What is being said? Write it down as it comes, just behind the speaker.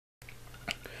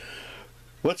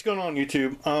What's going on,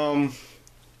 YouTube?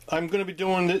 I'm going to be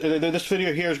doing this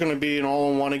video here is going to be an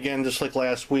all-in-one again, just like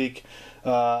last week.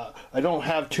 I don't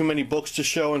have too many books to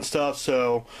show and stuff,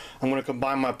 so I'm going to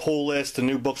combine my pull list, the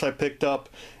new books I picked up,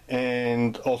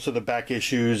 and also the back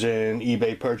issues and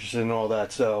eBay purchases and all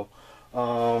that. So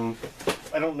I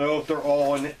don't know if they're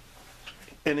all in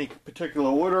any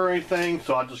particular order or anything,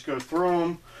 so I'll just go through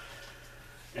them,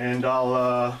 and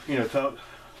I'll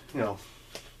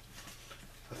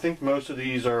I think most of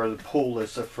these are the pull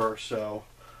lists at first, so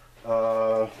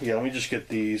yeah, let me just get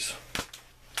these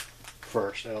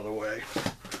first out of the way.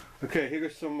 Okay,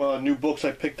 here's some new books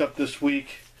I picked up this week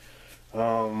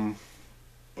from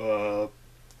the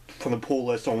pull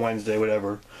list on Wednesday,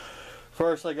 whatever.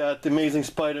 First, I got The Amazing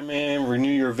Spider-Man,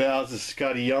 Renew Your Vows, the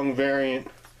Scotty Young variant.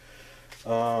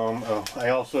 I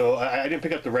didn't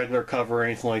pick up the regular cover or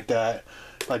anything like that.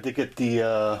 I did get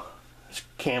the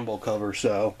Campbell cover,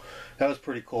 so that was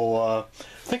pretty cool. I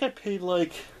think I paid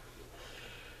like,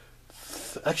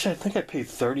 actually I think I paid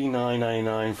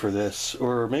 $39.99 for this,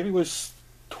 or maybe it was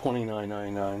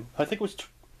 $29.99. I think it was,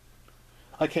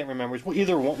 I can't remember. It's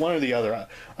either one or the other.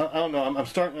 I don't know. I'm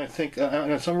starting to think,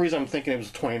 for some reason I'm thinking it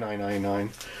was $29.99,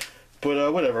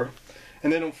 but whatever.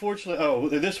 And then unfortunately, oh,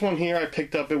 this one here I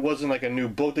picked up, it wasn't like a new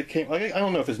book that came, I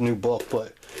don't know if it's a new book,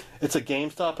 but it's a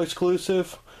GameStop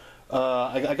exclusive.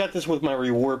 I got this with my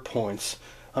reward points.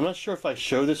 I'm not sure if I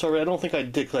showed this already. I don't think I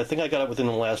did, because I think I got it within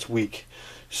the last week.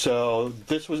 So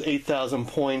this was 8,000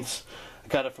 points. I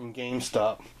got it from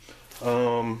GameStop.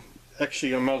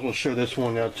 Actually, I might as well show this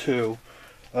one now too.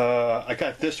 I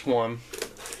got this one.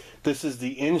 This is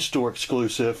the in-store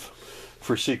exclusive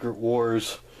for Secret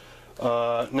Wars.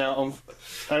 Now,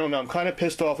 I don't know. I'm kind of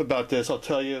pissed off about this. I'll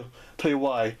tell you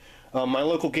why. My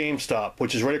local GameStop,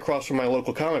 which is right across from my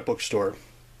local comic book store,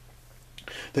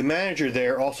 the manager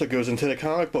there also goes into the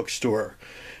comic book store,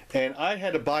 and I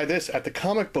had to buy this at the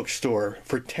comic book store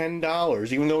for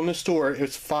 $10, even though in the store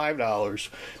it's $5,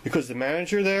 because the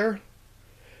manager there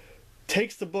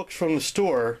takes the books from the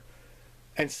store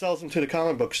and sells them to the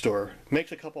comic book store,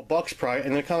 makes a couple bucks probably,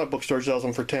 and the comic book store sells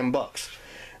them for $10.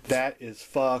 That is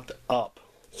fucked up.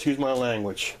 Excuse my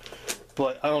language.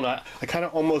 But I don't know, I kind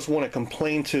of almost want to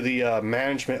complain to the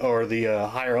management or the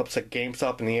higher ups at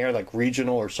GameStop in the air, like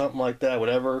regional or something like that,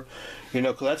 whatever, you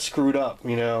know, because that's screwed up,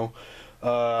 you know.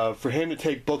 For him to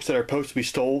take books that are supposed to be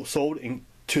sold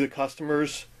to the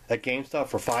customers at GameStop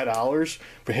for $5,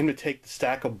 for him to take the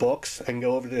stack of books and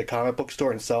go over to the comic book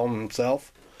store and sell them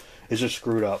himself, is just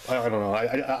screwed up. I don't know,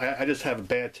 I just have a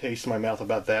bad taste in my mouth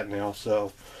about that now,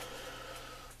 so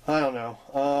I don't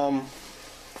know.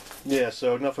 Yeah,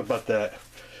 so enough about that.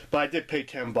 But I did pay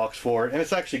 $10 for it, and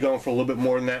it's actually going for a little bit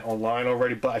more than that online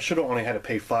already, but I should have only had to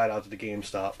pay $5 at the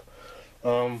GameStop.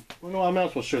 Well, no, I might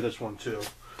as well show this one too.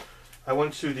 I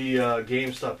went to the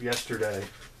GameStop yesterday,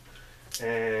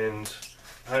 and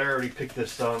I already picked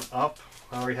this up.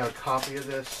 I already have a copy of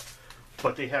this,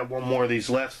 but they had one more of these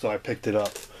left, so I picked it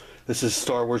up. This is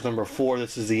Star Wars #4.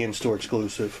 This is the in-store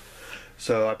exclusive.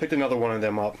 So I picked another one of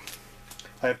them up.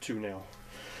 I have two now.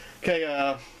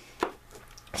 Okay,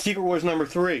 Secret Wars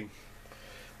 #3.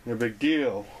 No big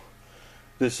deal.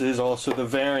 This is also the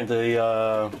variant,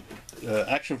 the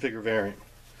action figure variant.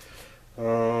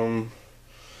 Oh,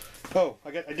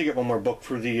 I did get one more book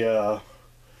for the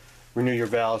Renew Your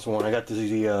Vows one. I got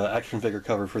the action figure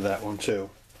cover for that one too.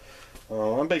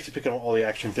 I'm basically picking up all the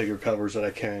action figure covers that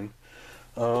I can.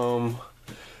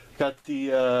 Got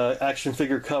the action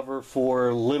figure cover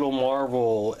for Little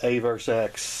Marvel A vs.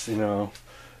 X, you know,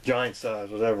 giant size,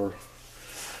 whatever.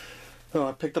 Oh,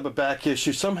 I picked up a back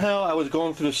issue. Somehow I was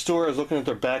going through the store, I was looking at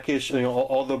their back issue, you know,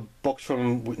 all the books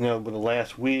from, you know, the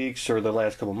last weeks or the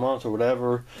last couple months or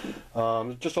whatever.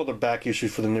 Just all the back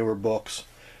issues for the newer books.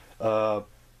 And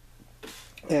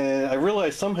I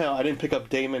realized somehow I didn't pick up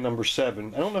Damon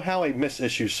 #7. I don't know how I miss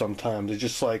issues sometimes. It's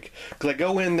just like, because I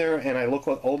go in there and I look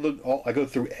at I go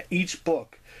through each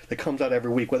book that comes out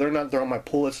every week, whether or not they're on my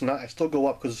pull list or not. I still go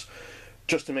up because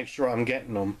just to make sure I'm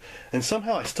getting them, and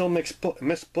somehow I still miss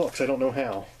books. I don't know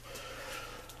how.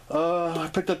 I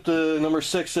picked up the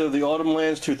 #6 of the Autumn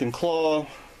Lands Tooth and Claw.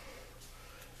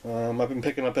 I've been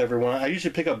picking up every one. I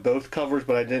usually pick up both covers,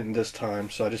 but I didn't this time,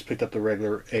 so I just picked up the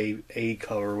regular A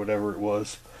cover, whatever it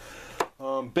was.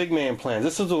 Big Man Plans.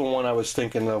 This is the one I was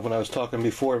thinking of when I was talking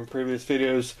before in previous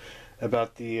videos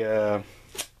about the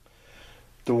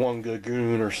one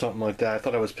Lagoon or something like that. I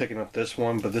thought I was picking up this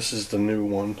one, but this is the new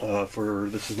one.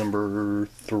 This is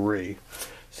 #3.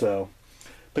 So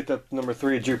picked up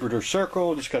 #3 of Jupiter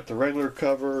Circle. Just got the regular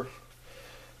cover.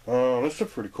 This is a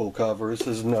pretty cool cover. This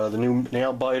is the new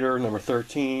Nail Biter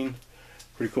 #13.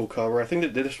 Pretty cool cover. I think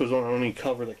that this was the only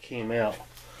cover that came out.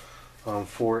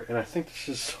 for it. And I think this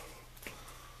is,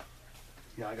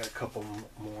 yeah, I got a couple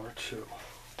more too.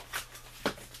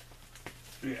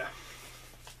 Yeah.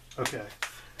 Okay.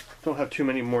 Don't have too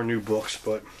many more new books,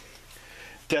 but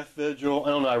Death Vigil, I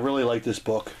don't know, I really like this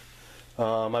book.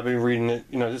 I've been reading it,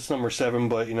 you know, this is number 7,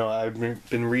 but, you know, I've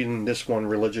been reading this one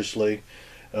religiously.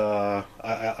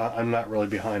 I'm not really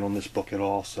behind on this book at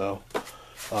all, so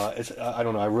I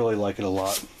don't know, I really like it a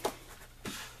lot.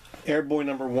 Airboy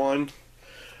number 1.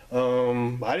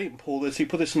 I didn't pull this. He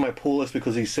put this in my pull list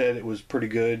because he said it was pretty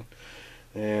good,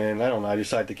 and I don't know, I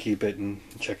decided to keep it and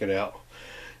check it out.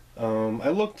 I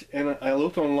looked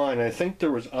online, and I think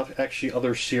there was actually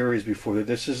other series before that.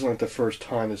 This isn't like the first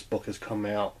time this book has come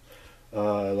out,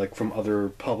 like from other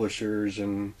publishers,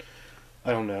 and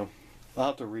I don't know. I'll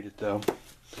have to read it though.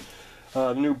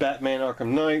 The new Batman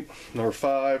Arkham Knight, number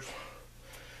 5.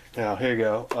 Now here you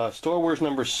go. Star Wars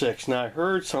number 6. Now I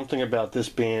heard something about this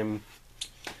being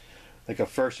like a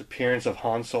first appearance of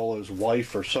Han Solo's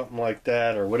wife or something like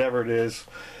that, or whatever it is.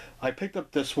 I picked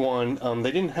up this one.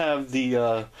 They didn't have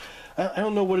the. I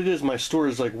don't know what it is. My store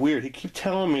is like weird. He keeps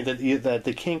telling me that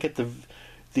they can't get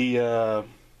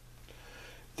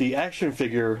the action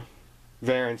figure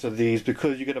variants of these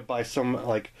because you got to buy some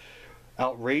like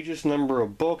outrageous number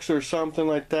of books or something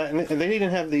like that. And they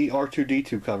didn't have the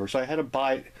R2-D2 cover, so I had to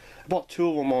buy. I bought 2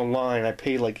 of them online. I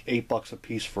paid like $8 a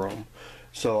piece for them.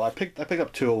 So I picked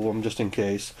up 2 of them just in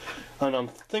case, and I'm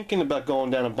thinking about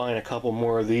going down and buying a couple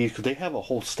more of these because they have a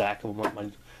whole stack of them at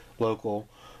my local,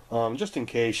 just in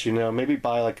case, you know, maybe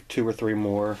buy like 2 or 3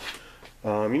 more.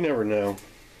 You never know.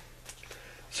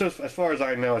 So as far as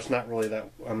I know, it's not really that.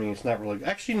 I mean, it's not really.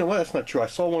 Actually, you know what? That's not true. I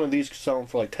saw one of these selling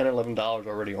for like $10 or $11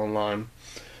 already online.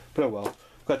 But oh well.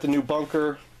 Got the new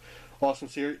Bunker. Awesome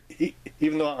series,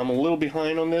 even though I'm a little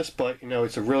behind on this, but you know,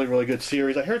 it's a really, really good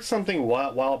series. I heard something a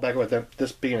while back about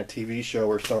this being a TV show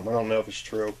or something. I don't know if it's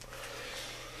true.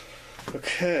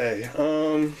 Okay,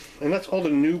 and that's all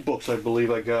the new books I believe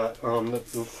I got from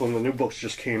the new books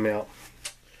just came out.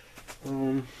 I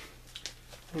don't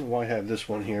know why I have this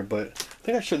one here, but I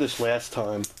think I showed this last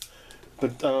time.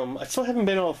 But I still haven't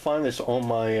been able to find this on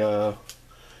my,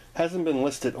 hasn't been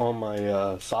listed on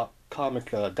my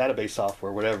comic database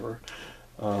software, whatever.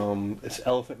 It's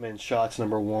Elephant Man Shots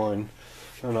number 1.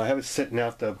 I don't know, I have it sitting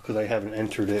out though because I haven't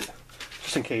entered it,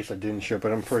 just in case I didn't show,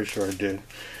 but I'm pretty sure I did.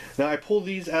 Now I pulled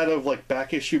these out of like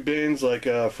back issue bins, like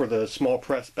for the small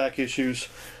press back issues,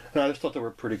 and I just thought they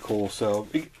were pretty cool. So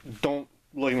don't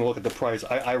even look at the price.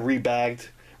 I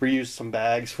reused some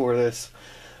bags for this.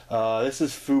 This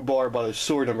is Fubar by the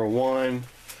Sword number 1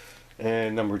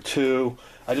 and number 2.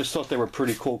 I just thought they were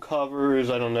pretty cool covers.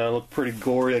 I don't know, looked pretty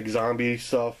gory, like zombie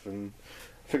stuff, and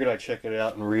figured I'd check it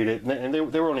out and read it. And they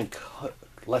were only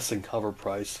less than cover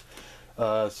price.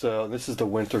 So this is the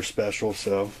winter special.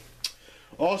 So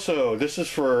also, this is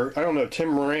for, I don't know, Tim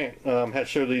Morant had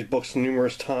showed these books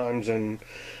numerous times, and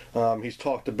he's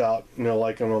talked about, you know,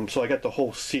 liking them. So I got the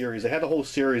whole series. They had the whole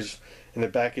series in the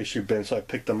back issue bin, so I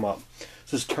picked them up.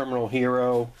 This is Terminal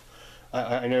Hero.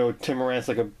 I know Tim Morant's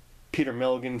like a Peter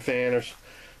Milligan fan,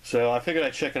 so I figured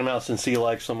I'd check them out since he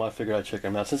likes them. I figured I'd check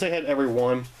them out. Since they had every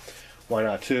one, why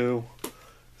not 2,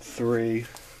 3,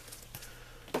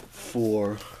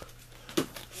 4,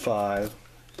 5,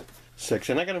 6.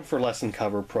 And I got them for less than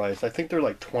cover price. I think they're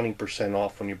like 20%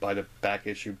 off when you buy the back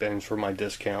issue bins for my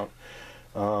discount.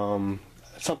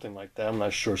 Something like that, I'm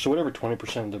not sure. So whatever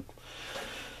 20% of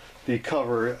the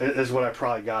cover is what I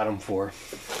probably got them for.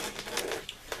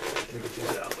 Let me get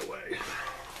these out of the way.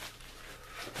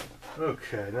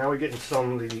 Okay, now we're getting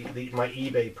some of my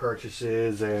eBay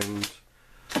purchases, and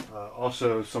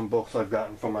also some books I've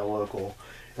gotten from my local.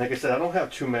 And like I said, I don't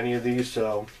have too many of these,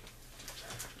 so,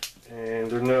 and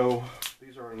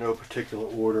these are in no particular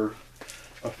order.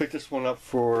 I picked this one up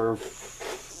for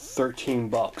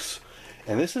 $13,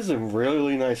 and this is in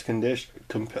really nice condition.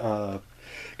 Got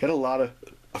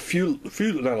a few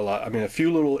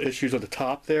little issues at the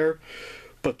top there,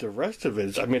 but the rest of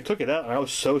it, I mean, I took it out and I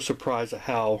was so surprised at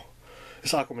how,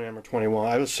 it's Aquaman number 21,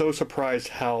 I was so surprised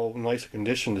how nice a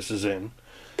condition this is in.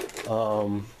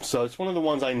 So it's one of the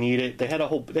ones I needed. They had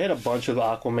a bunch of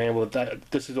Aquaman,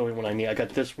 but this is the only one I need. I got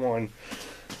this one,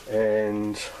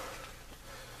 and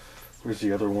where's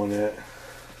the other one at?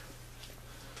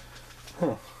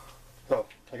 Oh,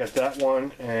 I got that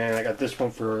one, and I got this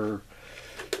one for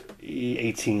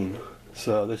 18.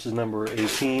 So this is number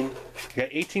 18. I got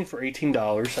 18 for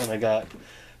 $18, and I got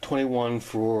 21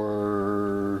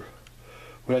 for,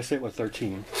 what did I say? What,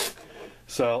 13?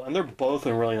 So, and they're both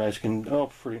in really nice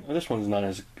this one's not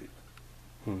as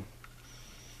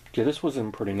yeah, this was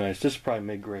in pretty nice. This is probably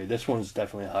mid-grade. This one's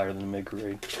definitely higher than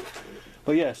mid-grade.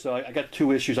 But yeah, so I got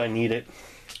 2 issues I needed.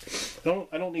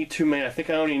 I don't need too many. I think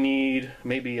I only need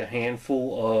maybe a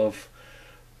handful of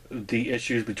the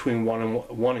issues between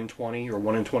 1 and 20 or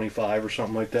 1 and 25 or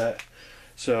something like that.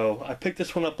 So I picked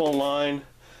this one up online.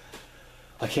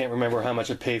 I can't remember how much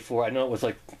I paid for it. I know it was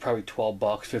like probably 12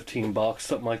 bucks, 15 bucks,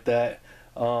 something like that.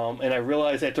 And I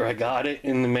realized after I got it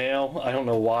in the mail, I don't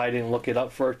know why I didn't look it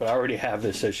up first, but I already have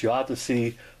this issue. I'll have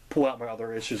to pull out my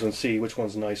other issues and see which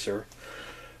one's nicer.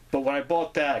 But when I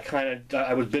bought that,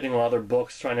 I was bidding on other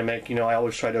books, trying to make, I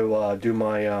always try to do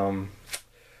my,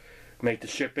 make the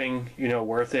shipping,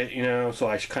 worth it, so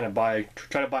I try to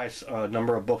buy a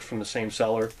number of books from the same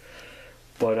seller.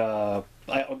 But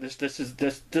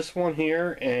this one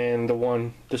here and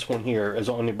this one here is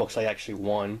the only books I actually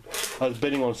won. I was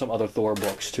bidding on some other Thor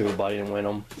books too, but I didn't win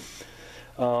them.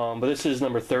 But this is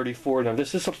number 34. Now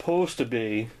this is supposed to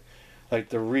be like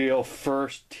the real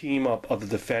first team up of the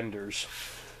Defenders.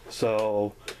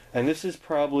 So, and this is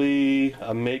probably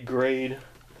a mid-grade,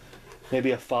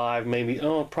 maybe a 5,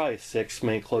 probably a 6,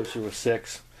 maybe closer to a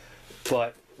 6.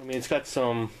 But I mean, it's got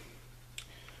some.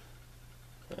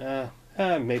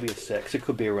 Maybe a 6. It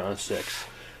could be around a 6.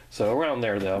 So around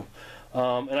there though.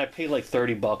 And I paid like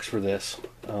 30 bucks for this.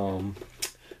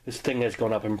 This thing has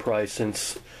gone up in price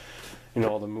since,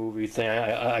 the movie thing.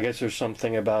 I guess there's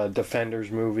something about a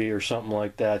Defenders movie or something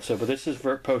like that. So, but this is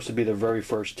supposed to be the very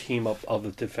first team up of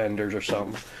the Defenders or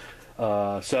something.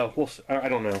 So I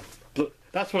don't know. But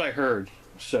that's what I heard.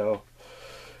 So,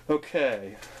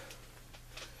 okay.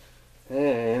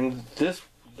 And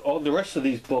all the rest of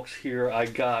these books here I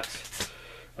got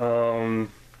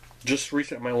just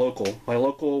recent at my local. My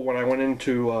local, when I went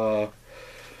into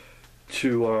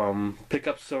to pick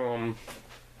up some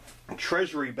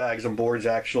treasury bags and boards,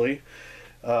 actually,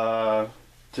 to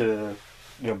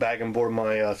bag and board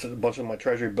my a bunch of my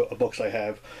treasury books I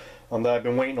have that I've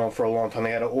been waiting on for a long time. I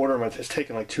had to order them. It's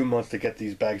taken like 2 months to get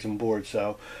these bags and boards.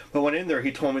 So, but when in there,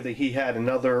 he told me that he had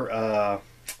another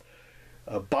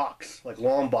a box, like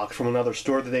long box from another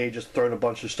store that they had just thrown a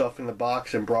bunch of stuff in the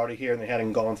box and brought it here, and they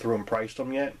hadn't gone through and priced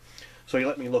them yet. So he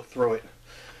let me look through it.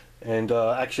 And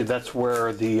actually that's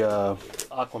where the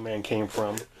Aquaman came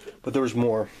from. But there was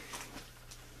more.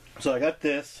 So I got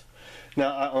this.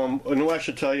 Now, I know I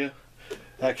should tell you,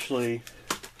 actually,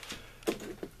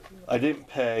 I didn't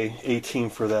pay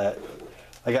 $18 for that.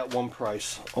 I got one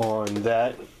price on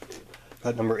that.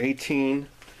 Got number 18.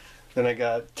 Then I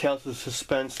got Tales of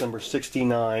Suspense number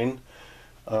 69.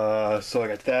 So I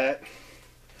got that.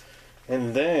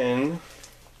 And then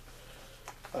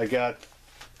I got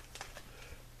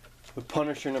the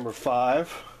Punisher number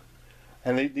 5.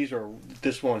 And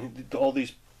all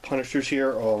these Punishers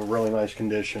here are all in really nice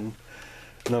condition.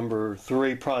 Number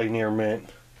 3, probably near mint.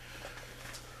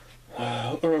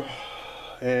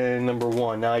 And number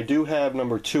 1. Now I do have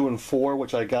number 2 and 4,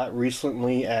 which I got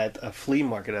recently at a flea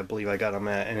market, I believe I got them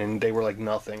at, and they were like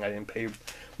nothing. I didn't pay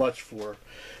much for.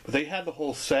 But they had the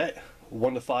whole set,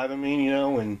 1 to 5,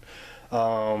 and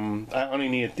I only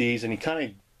needed these, and he kind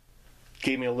of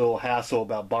gave me a little hassle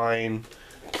about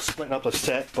splitting up a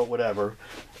set, but whatever.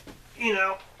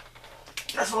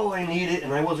 That's all I needed,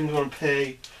 and I wasn't going to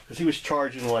pay, because he was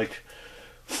charging like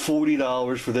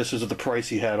 $40 for this as the price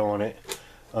he had on it.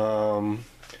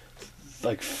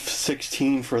 Like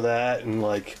 16 for that, and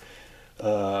like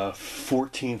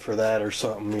 14 for that or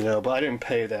something, but I didn't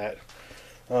pay that.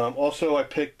 Also, I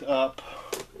picked up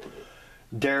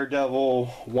Daredevil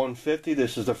 150.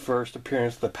 This is the first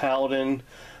appearance of the Paladin,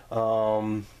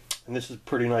 and this is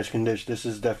pretty nice condition. This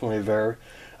is definitely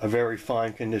a very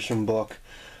fine condition book.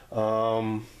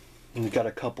 And it got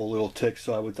a couple little ticks,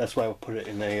 so that's why I would put it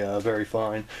in a very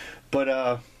fine.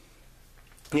 But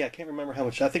yeah, I can't remember how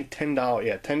much. I think $10.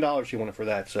 Yeah, $10 he wanted for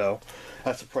that, so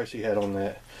that's the price he had on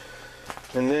that.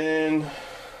 And then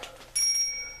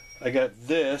I got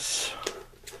this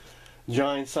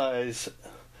giant size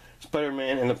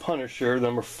Spider-Man and the Punisher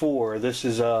number 4. This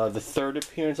is the 3rd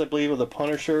appearance, I believe, of the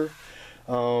Punisher.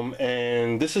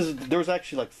 And there was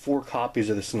actually like 4 copies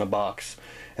of this in the box,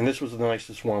 and this was the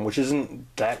nicest one, which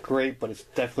isn't that great, but it's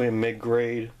definitely a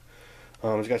mid-grade.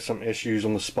 It's got some issues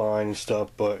on the spine and stuff,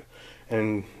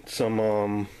 and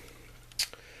some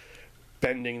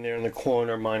bending there in the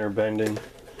corner, minor bending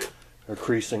or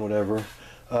creasing, whatever.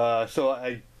 So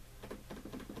I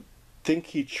think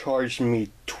he charged me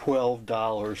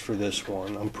 $12 for this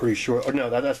one. I'm pretty sure. Oh no,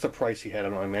 that's the price he had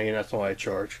it on me, and that's all I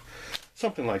charged.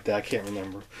 Something like that, I can't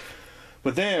remember.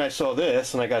 But then I saw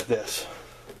this, and I got this.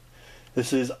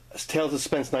 This is Tales of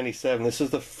Suspense 97. This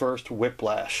is the first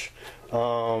Whiplash.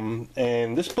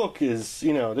 And this book is,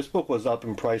 this book was up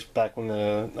in price back when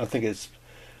I think it's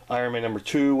Iron Man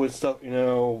 #2 with stuff, you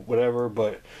know, whatever.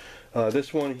 But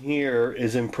this one here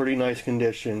is in pretty nice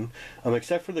condition,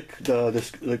 except for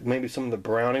maybe some of the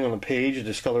browning on the page, the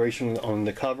discoloration on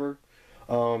the cover.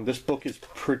 This book is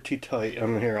pretty tight.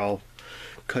 Here, I'll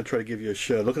try to give you a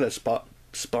show. Look at that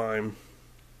spine.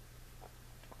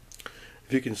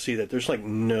 If you can see that, there's like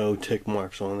no tick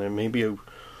marks on there. Maybe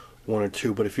one or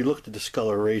two, but if you look at the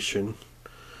discoloration,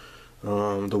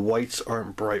 the whites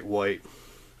aren't bright white.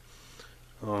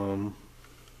 But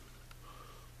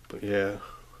yeah,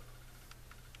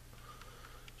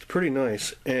 it's pretty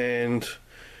nice, and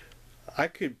I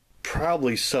could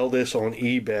probably sell this on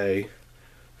eBay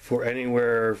for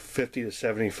anywhere $50 to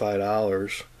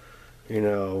 $75. You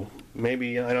know,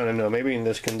 maybe, I don't know, maybe in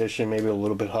this condition, maybe a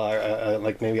little bit higher,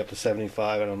 like maybe up to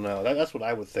 75, I don't know. That's what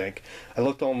I would think. I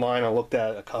looked online, I looked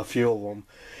at a few of them,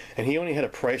 and he only had a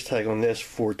price tag on this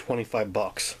for 25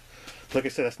 bucks. Like I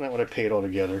said, that's not what I paid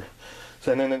altogether.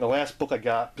 So, and then the last book I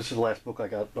got, this is the last book I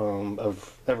got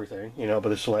of everything, you know, but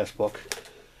this is the last book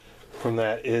from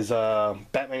that, is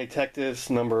Batman Detectives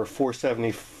number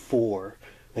 474.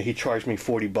 And he charged me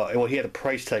 40 bucks. Well, he had a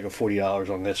price tag of $40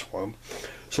 on this one.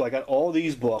 So I got all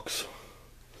these books,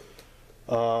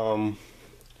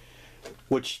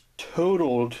 which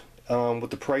totaled, with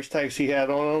the price tags he had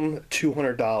on them,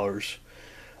 $200.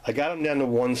 I got them down to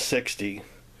 $160,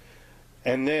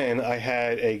 and then I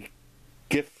had a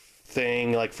gift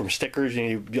thing like from stickers.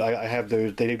 And I have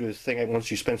those. They do this thing.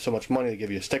 Once you spend so much money, they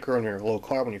give you a sticker on your little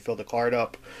card. When you fill the card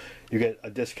up, you get a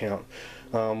discount.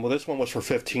 Well, this one was for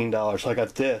 $15, so I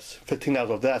got this $15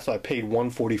 off that. So I paid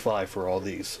 $145 for all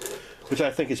these, which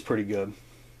I think is pretty good.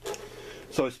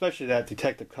 So especially that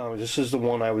Detective Comics, this is the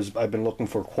one I've been looking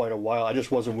for quite a while. I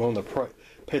just wasn't willing to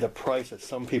pay the price that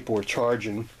some people were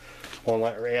charging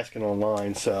online or asking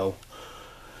online. So,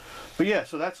 but yeah,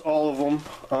 so that's all of them.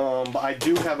 But I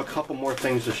do have a couple more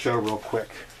things to show real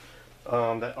quick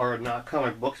that are not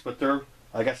comic books, but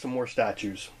I got some more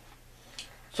statues.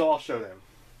 So I'll show them.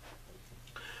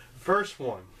 First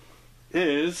one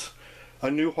is a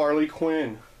new Harley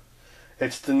Quinn.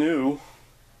 It's the new,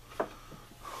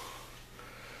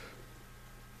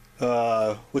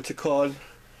 what's it called?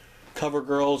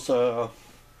 CoverGirls,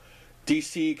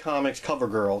 DC Comics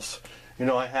CoverGirls. You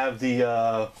know, I have the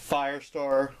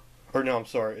Firestar, or no, I'm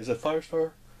sorry, is it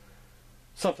Firestar?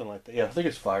 Something like that. Yeah, I think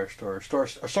it's Firestar,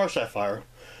 Star Sapphire.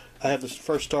 I have this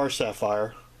first Star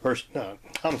Sapphire. Or, no,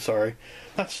 I'm sorry,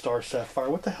 not Star Sapphire.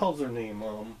 What the hell's their name?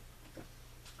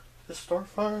 Is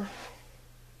Starfire?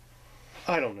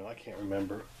 I don't know. I can't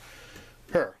remember.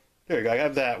 Her. There you go. I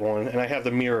have that one, and I have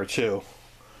the mirror too.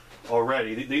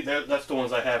 Already, that's the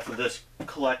ones I have for this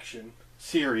collection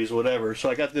series, whatever. So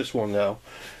I got this one though,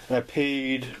 and I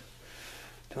paid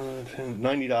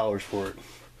 $90 for it.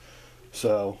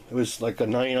 So it was like a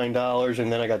 $99,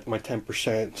 and then I got my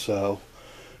 10%. So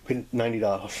I paid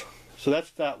 $90. So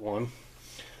that's that one.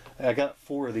 I got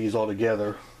 4 of these all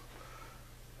together.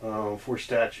 4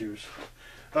 statues.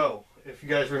 Oh, if you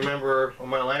guys remember on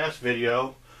my last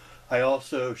video, I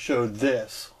also showed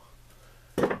this.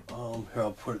 Here,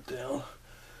 I'll put it down.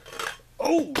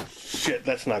 Oh, shit,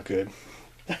 that's not good.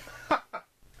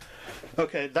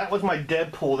 Okay, that was my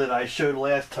Deadpool that I showed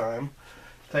last time.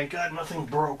 Thank God nothing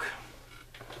broke.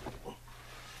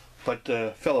 But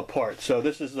fell apart. So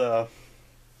this is oh,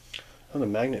 the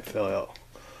magnet fell out.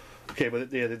 Okay,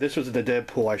 but yeah, this was the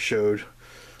Deadpool I showed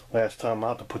last time. I'll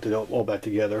have to put it all back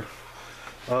together.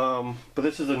 But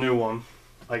this is a new one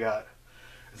I got.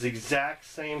 It's the exact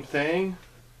same thing.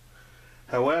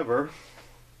 However,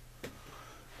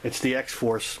 it's the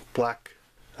X-Force black,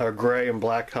 gray and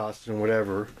black costume,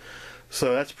 whatever.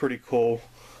 So that's pretty cool.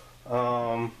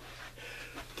 And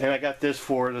I got this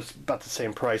for about the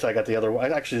same price. I got the other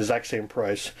one, actually the exact same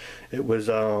price. It was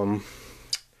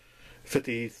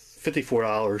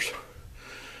 $54.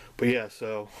 But yeah,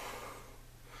 so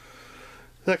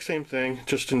exact same thing,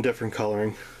 just in different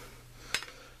coloring.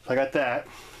 I got that.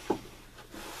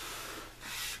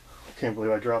 Can't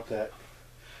believe I dropped that.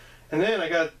 And then I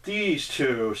got these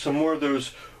two, some more of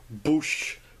those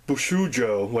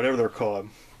Bushujo, whatever they're called.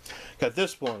 Got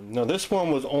this one. Now this one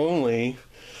was only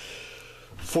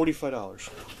 $45.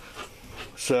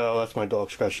 So that's my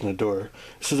dog scratching the door.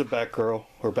 This is a Batgirl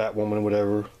or Batwoman,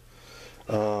 whatever.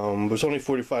 It was only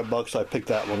 45 bucks. So I picked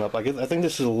that one up. I think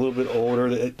this is a little bit older.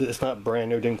 It's not brand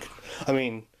new. I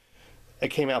mean, it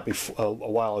came out a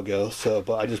while ago. So,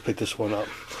 but I just picked this one up.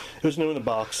 It was new in the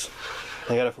box.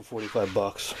 I got it for 45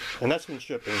 bucks, and that's been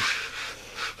shipping.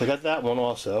 I got that one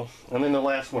also, and then the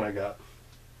last one I got,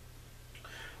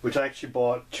 which I actually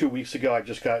bought 2 weeks ago. I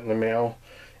just got in the mail,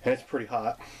 and it's pretty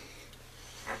hot.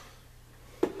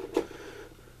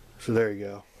 So there you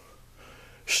go.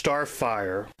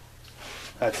 Starfire.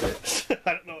 That's it.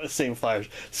 I don't know the same fires.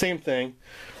 Same thing.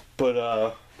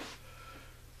 But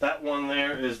that one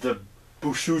there is the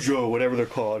Bushujo, whatever they're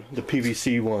called. The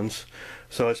PVC ones.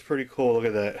 So it's pretty cool. Look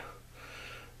at that.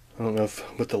 I don't know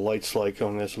what the light's like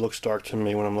on this. It looks dark to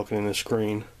me when I'm looking in the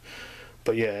screen.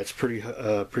 But yeah, it's pretty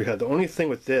hot. The only thing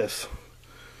with this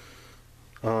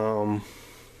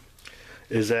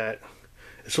is that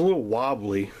it's a little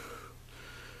wobbly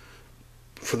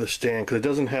for the stand, because it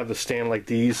doesn't have the stand like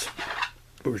these,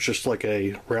 but it's just like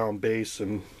a round base.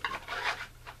 And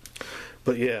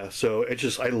but yeah, so it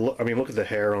just I mean, look at the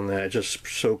hair on that. It's just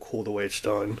so cool the way it's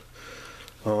done.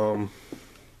 I don't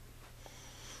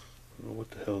know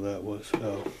what the hell that was.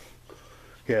 Oh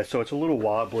yeah, so it's a little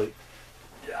wobbly.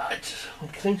 Yeah,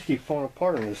 things keep falling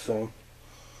apart on this thing.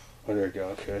 Oh, there you go.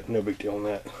 Okay, no big deal on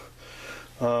that.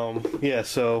 Yeah,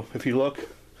 so if you look,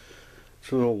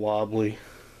 it's a little wobbly.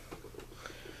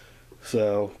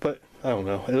 So, but I don't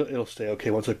know. It'll stay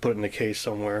okay once I put it in the case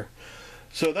somewhere.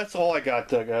 So that's all I got,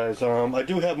 guys. I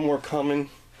do have more coming.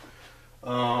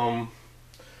 I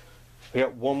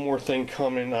got one more thing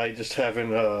coming. I just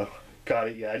haven't got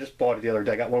it yet. I just bought it the other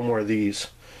day. I got one more of these.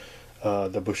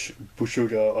 The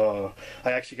Bushudo.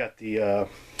 I actually got the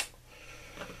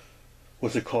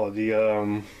what's it called?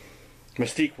 The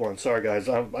Mystique one. Sorry guys,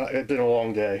 it's been a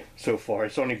long day so far.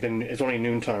 It's only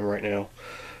noontime right now.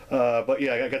 But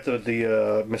yeah, I got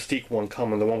the Mystique one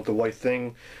coming, the one with the white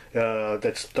thing.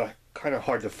 That's kind of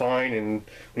hard to find, and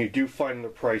when you do find them,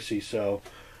 they're pricey. So,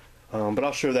 but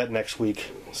I'll show that next week.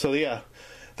 So yeah,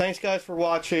 thanks guys for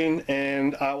watching,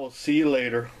 and I will see you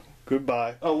later.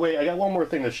 Goodbye. Oh wait, I got one more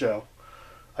thing to show.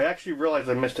 I actually realized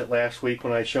I missed it last week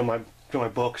when I showed my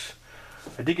books.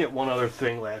 I did get one other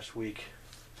thing last week.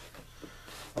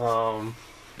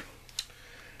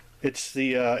 It's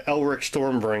the Elric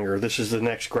Stormbringer. This is the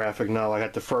next graphic novel. I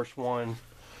got the first one,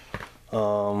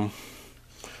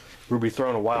 Ruby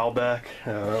Throne, a while back,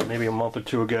 maybe a month or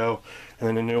two ago, and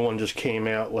then the new one just came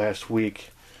out last week,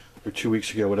 or 2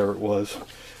 weeks ago, whatever it was.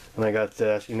 And I got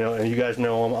that, you know, and you guys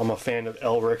know I'm a fan of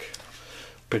Elric.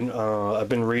 I've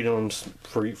been reading them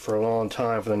for a long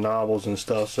time, for the novels and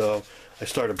stuff, so I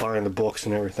started buying the books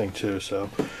and everything too. So,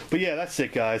 but yeah, that's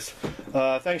it guys.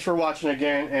 Thanks for watching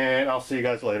again, and I'll see you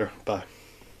guys later. Bye.